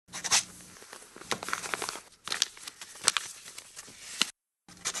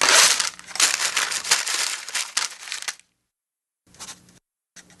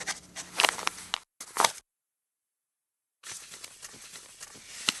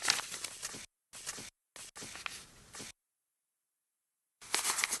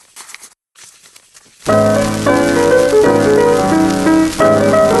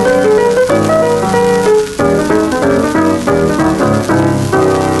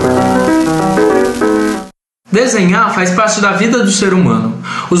Desenhar faz parte da vida do ser humano.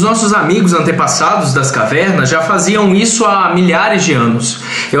 Os nossos amigos antepassados das cavernas já faziam isso há milhares de anos.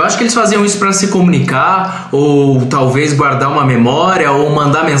 Eu acho que eles faziam isso para se comunicar, ou talvez guardar uma memória, ou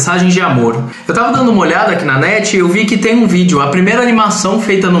mandar mensagens de amor. Eu tava dando uma olhada aqui na net e eu vi que tem um vídeo, a primeira animação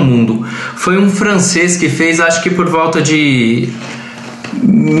feita no mundo. Foi um francês que fez, acho que por volta de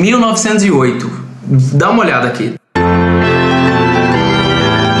 1908. Dá uma olhada aqui.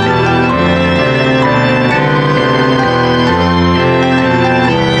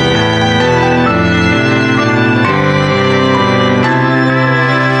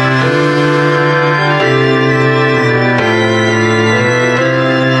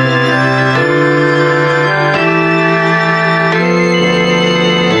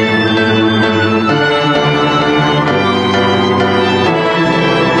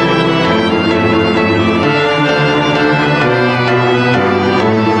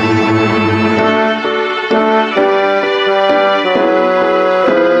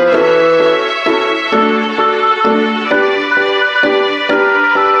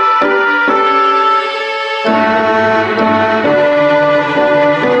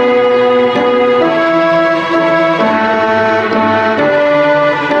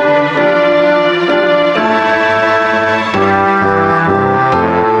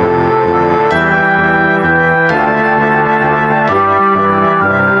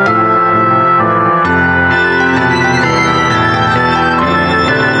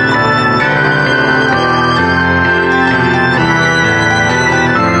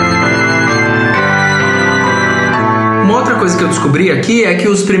 Coisa que eu descobri aqui é que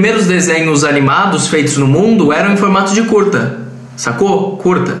os primeiros desenhos animados feitos no mundo eram em formato de curta, sacou?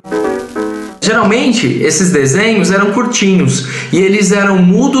 Curta. Geralmente, esses desenhos eram curtinhos e eles eram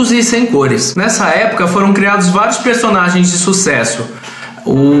mudos e sem cores. Nessa época foram criados vários personagens de sucesso.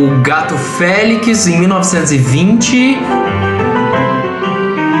 O Gato Félix em 1920...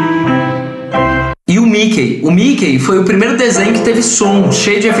 E o Mickey. O Mickey foi o primeiro desenho que teve som,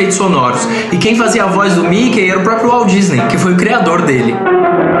 cheio de efeitos sonoros. E quem fazia a voz do Mickey era o próprio Walt Disney, que foi o criador dele.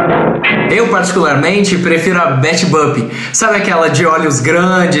 Eu, particularmente, prefiro a Betty Boop. Sabe aquela de olhos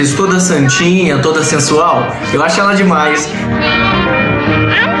grandes, toda santinha, toda sensual? Eu acho ela demais.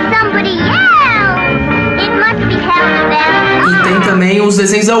 E tem também os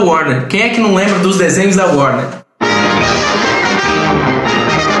desenhos da Warner. Quem é que não lembra dos desenhos da Warner?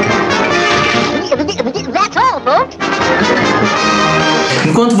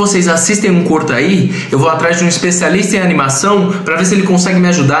 Enquanto vocês assistem um curta aí, eu vou atrás de um especialista em animação para ver se ele consegue me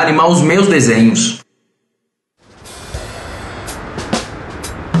ajudar a animar os meus desenhos.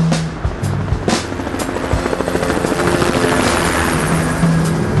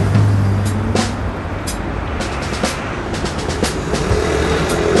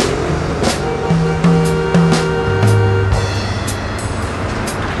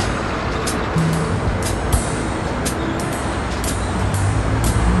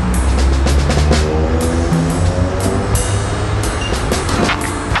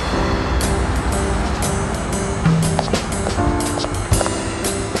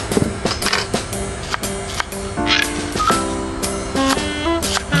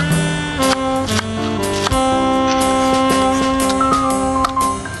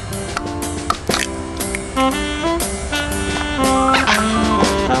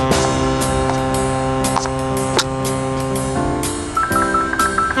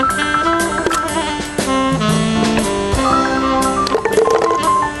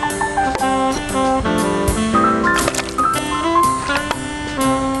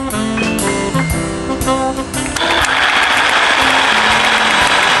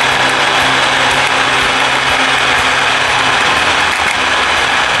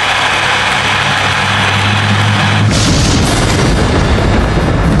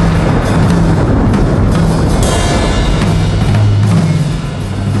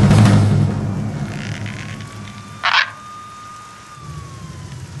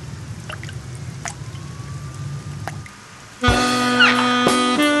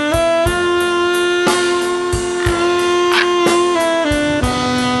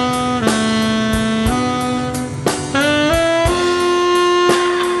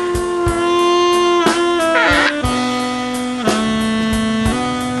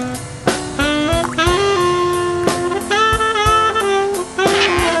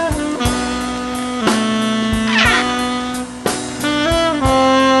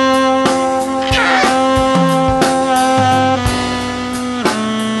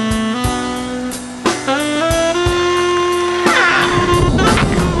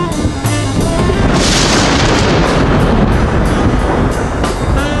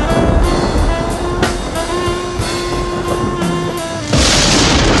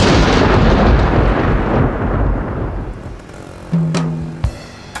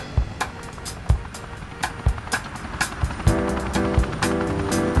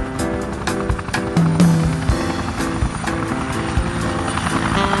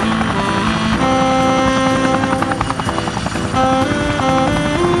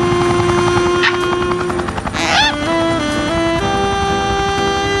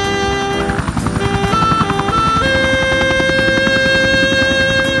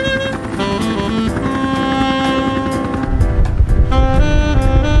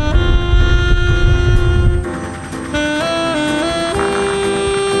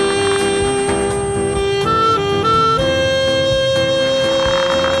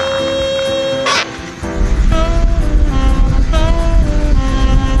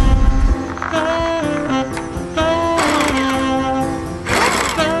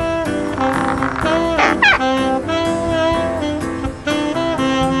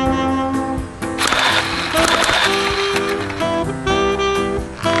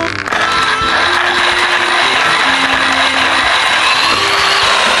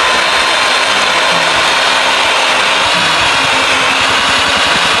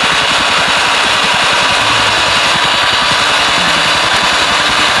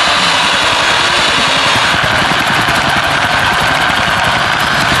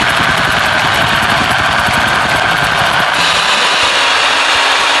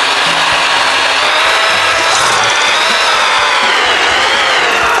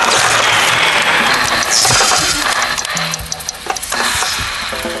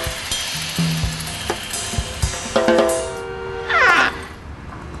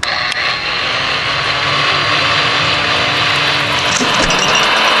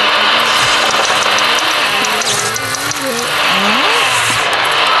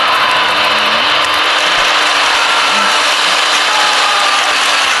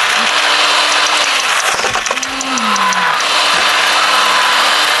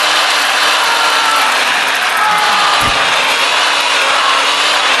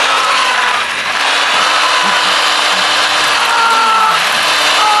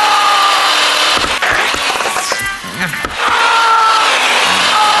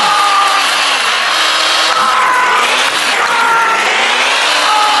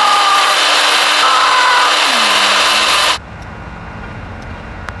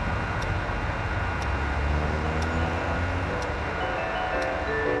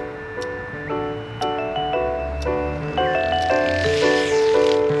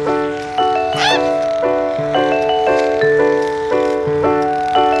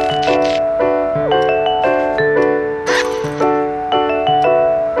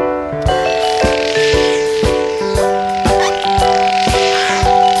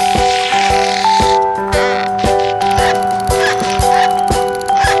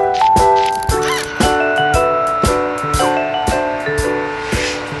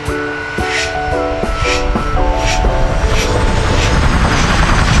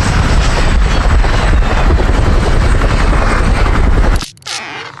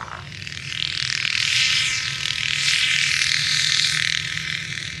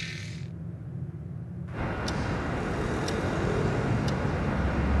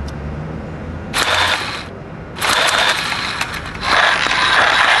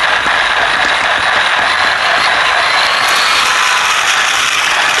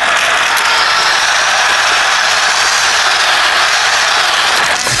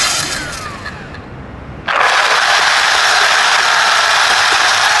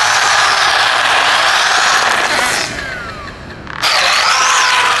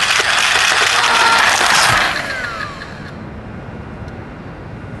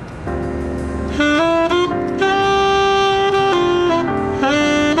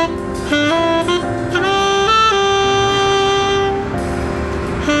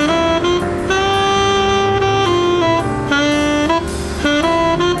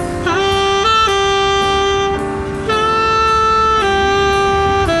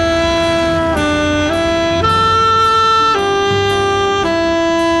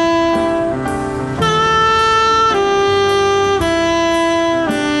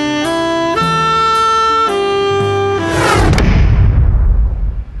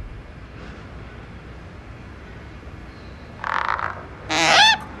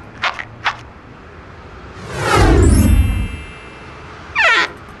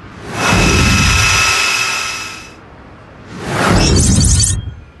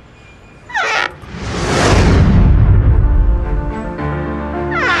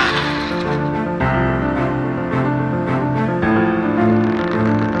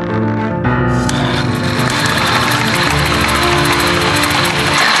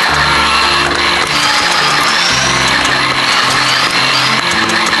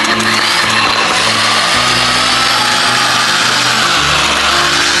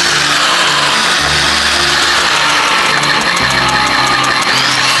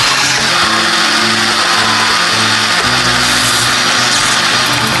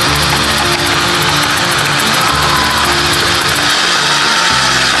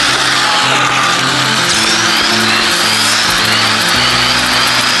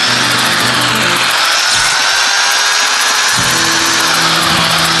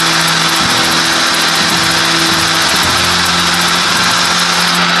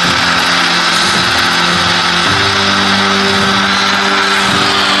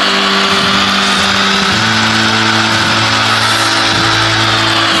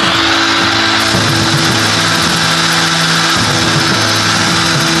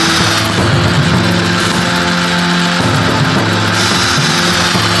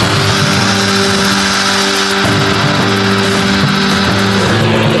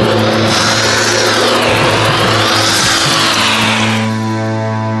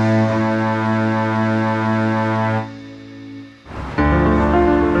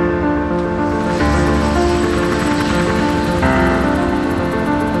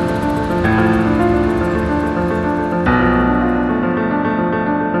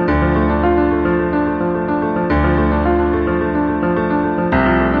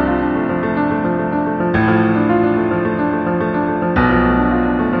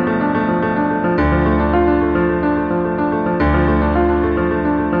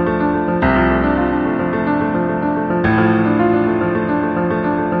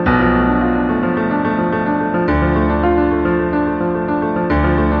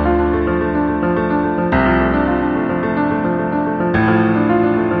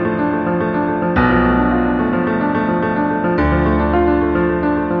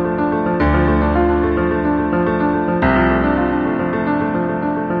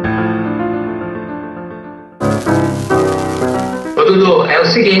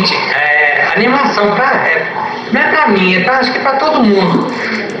 seguinte, animação não é pra mim, acho que é pra todo mundo.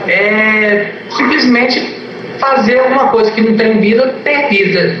 Simplesmente fazer alguma coisa que não tem vida, ter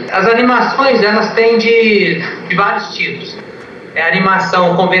vida. As animações, elas têm de vários tipos. A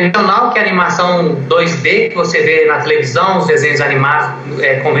animação convencional, que é a animação 2D, que você vê na televisão, os desenhos animados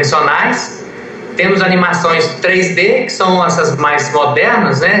convencionais. Temos animações 3D, que são essas mais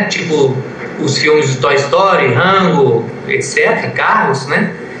modernas, né? Tipo os filmes de Toy Story, Rango, etc., Carros,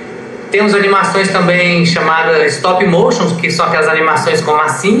 né? Temos animações também chamadas stop motion, que são aquelas animações com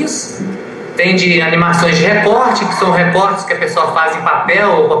massinhas. Tem de animações de recorte, que são recortes que a pessoa faz em papel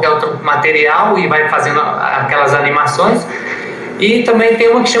ou qualquer outro material e vai fazendo aquelas animações. E também tem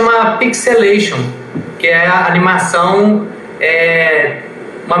uma que chama pixelation, que é a animação,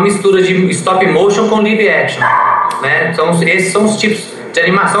 uma mistura de stop motion com live action, né? Então, esses são os tipos de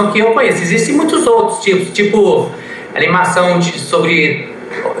animação que eu conheço. Existem muitos outros tipos, tipo animação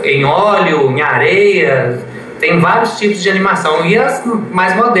em óleo, em areia. Tem vários tipos de animação. E as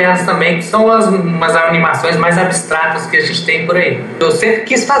mais modernas também, que são umas animações mais abstratas que a gente tem por aí. Eu sempre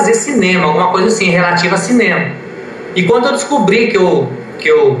quis fazer cinema, alguma coisa assim, relativa a cinema. E quando eu descobri que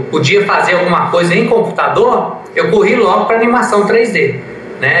eu podia fazer alguma coisa em computador, eu corri logo para animação 3D,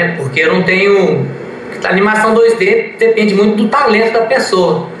 né? Porque eu não tenho... A animação 2D depende muito do talento da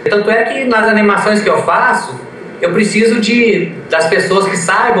pessoa. Tanto é que nas animações que eu faço, eu preciso das pessoas que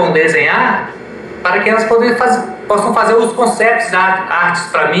saibam desenhar para que elas possam fazer os conceitos, artes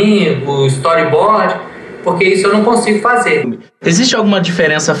para mim, o storyboard, porque isso eu não consigo fazer. Existe alguma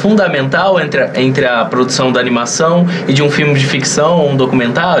diferença fundamental entre a produção da animação e de um filme de ficção ou um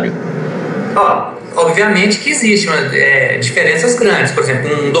documentário? Obviamente que existem diferenças grandes. Por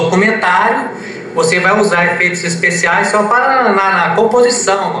exemplo, um documentário, você vai usar efeitos especiais só para na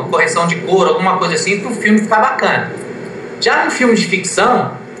composição, uma correção de cor, alguma coisa assim, para o filme ficar bacana. Já no filme de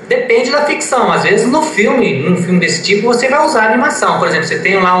ficção, depende da ficção. Às vezes num filme desse tipo, você vai usar animação. Por exemplo, você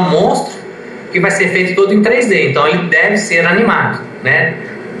tem lá um monstro que vai ser feito todo em 3D, então ele deve ser animado, né?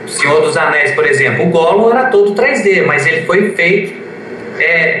 O Senhor dos Anéis, por exemplo, o Gollum era todo 3D, mas ele foi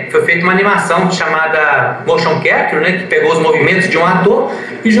feita uma animação chamada motion capture, né? Que pegou os movimentos de um ator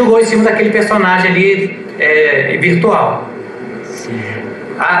e jogou em cima daquele personagem ali virtual.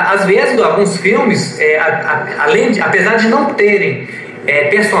 Às vezes, alguns filmes, apesar de não terem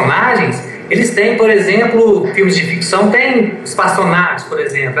personagens, eles têm, por exemplo, filmes de ficção têm espaçonaves, por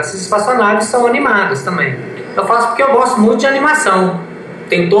exemplo. Essas espaçonaves são animadas também. Eu faço porque eu gosto muito de animação.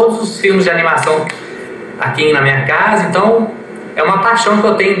 Tem todos os filmes de animação aqui na minha casa, então é uma paixão que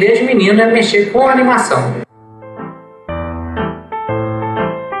eu tenho desde menino, mexer com animação.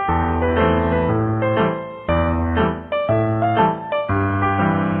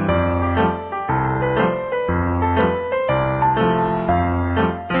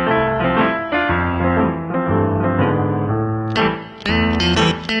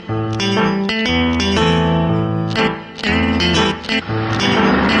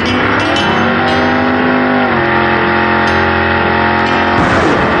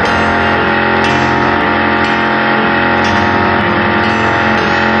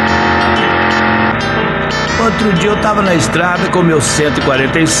 Outro dia eu estava na estrada com meu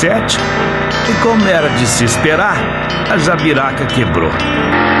 147 e, como era de se esperar, a jabiraca quebrou.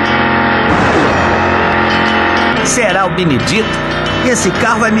 Será o Benedito? Esse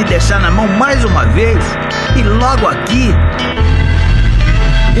carro vai me deixar na mão mais uma vez? E logo aqui?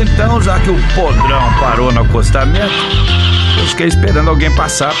 Então, já que o podrão parou no acostamento, eu fiquei esperando alguém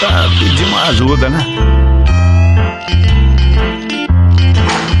passar para pedir uma ajuda, né?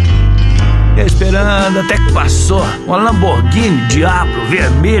 Esperando até que passou uma Lamborghini Diablo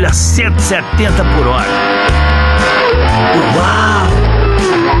vermelha a 170 por hora. Uau!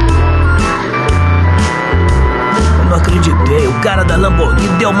 Eu não acreditei. O cara da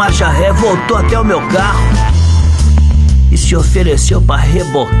Lamborghini deu marcha ré, voltou até o meu carro e se ofereceu pra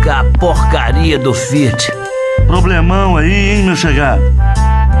rebocar a porcaria do Fiat. Problemão aí, hein, meu chegado?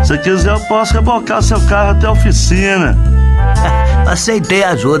 Se quiser, eu posso rebocar seu carro até a oficina. Aceitei a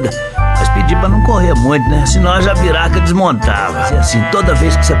ajuda, mas pedi pra não correr muito, né? Senão a jabiraca desmontava. Se assim, toda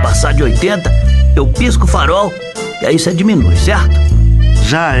vez que você passar de 80, eu pisco o farol e aí você diminui, certo?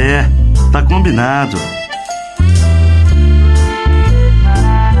 Já é, tá combinado.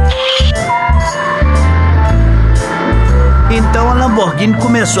 Então a Lamborghini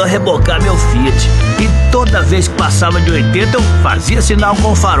começou a rebocar meu Fiat. E toda vez que passava de 80, eu fazia sinal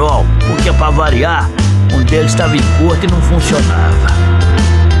com o farol, porque pra variar, um deles estava em curto e não funcionava.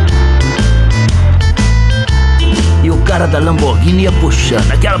 E o cara da Lamborghini ia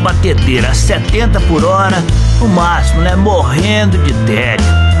puxando aquela batedeira a 70 por hora, no máximo, né? Morrendo de tédio.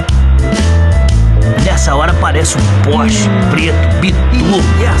 Nessa hora aparece um Porsche preto, biturbo,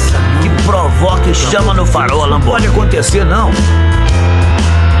 que provoca e chama no farol a Lamborghini. Não pode acontecer, não.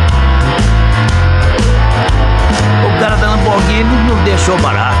 O cara da Lamborghini não deixou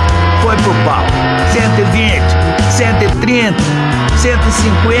barato. Foi pro pau. 120, 130,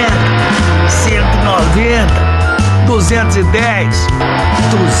 150, 190, 210,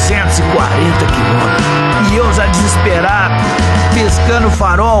 240 quilômetros. E eu já desesperado, piscando o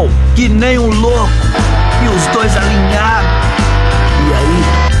farol, que nem um louco. E os dois alinhados. E aí,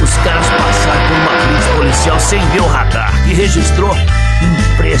 os caras passaram por uma blitz policial sem ver o radar. E registrou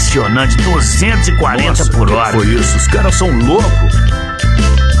impressionante, 240 Nossa, por hora. Que foi isso? Os caras são loucos.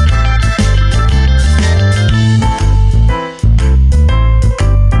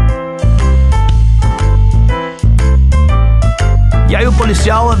 E aí o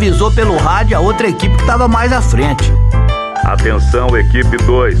policial avisou pelo rádio a outra equipe que estava mais à frente. Atenção, equipe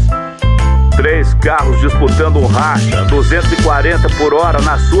 2. 3 carros disputando um racha, 240 por hora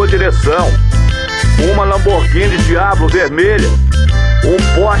na sua direção. Uma Lamborghini Diablo vermelha,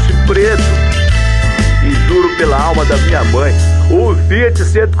 um Porsche preto. E juro pela alma da minha mãe, o Fiat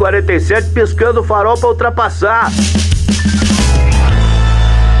 147 piscando o farol para ultrapassar.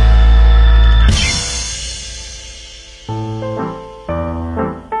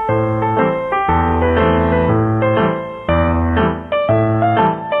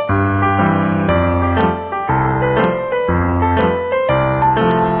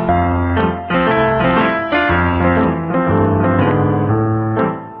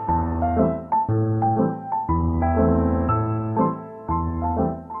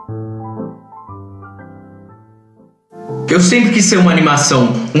 Eu sempre quis ser uma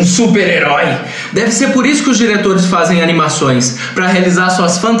animação, um super-herói. Deve ser por isso que os diretores fazem animações, para realizar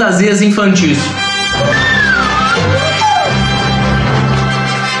suas fantasias infantis.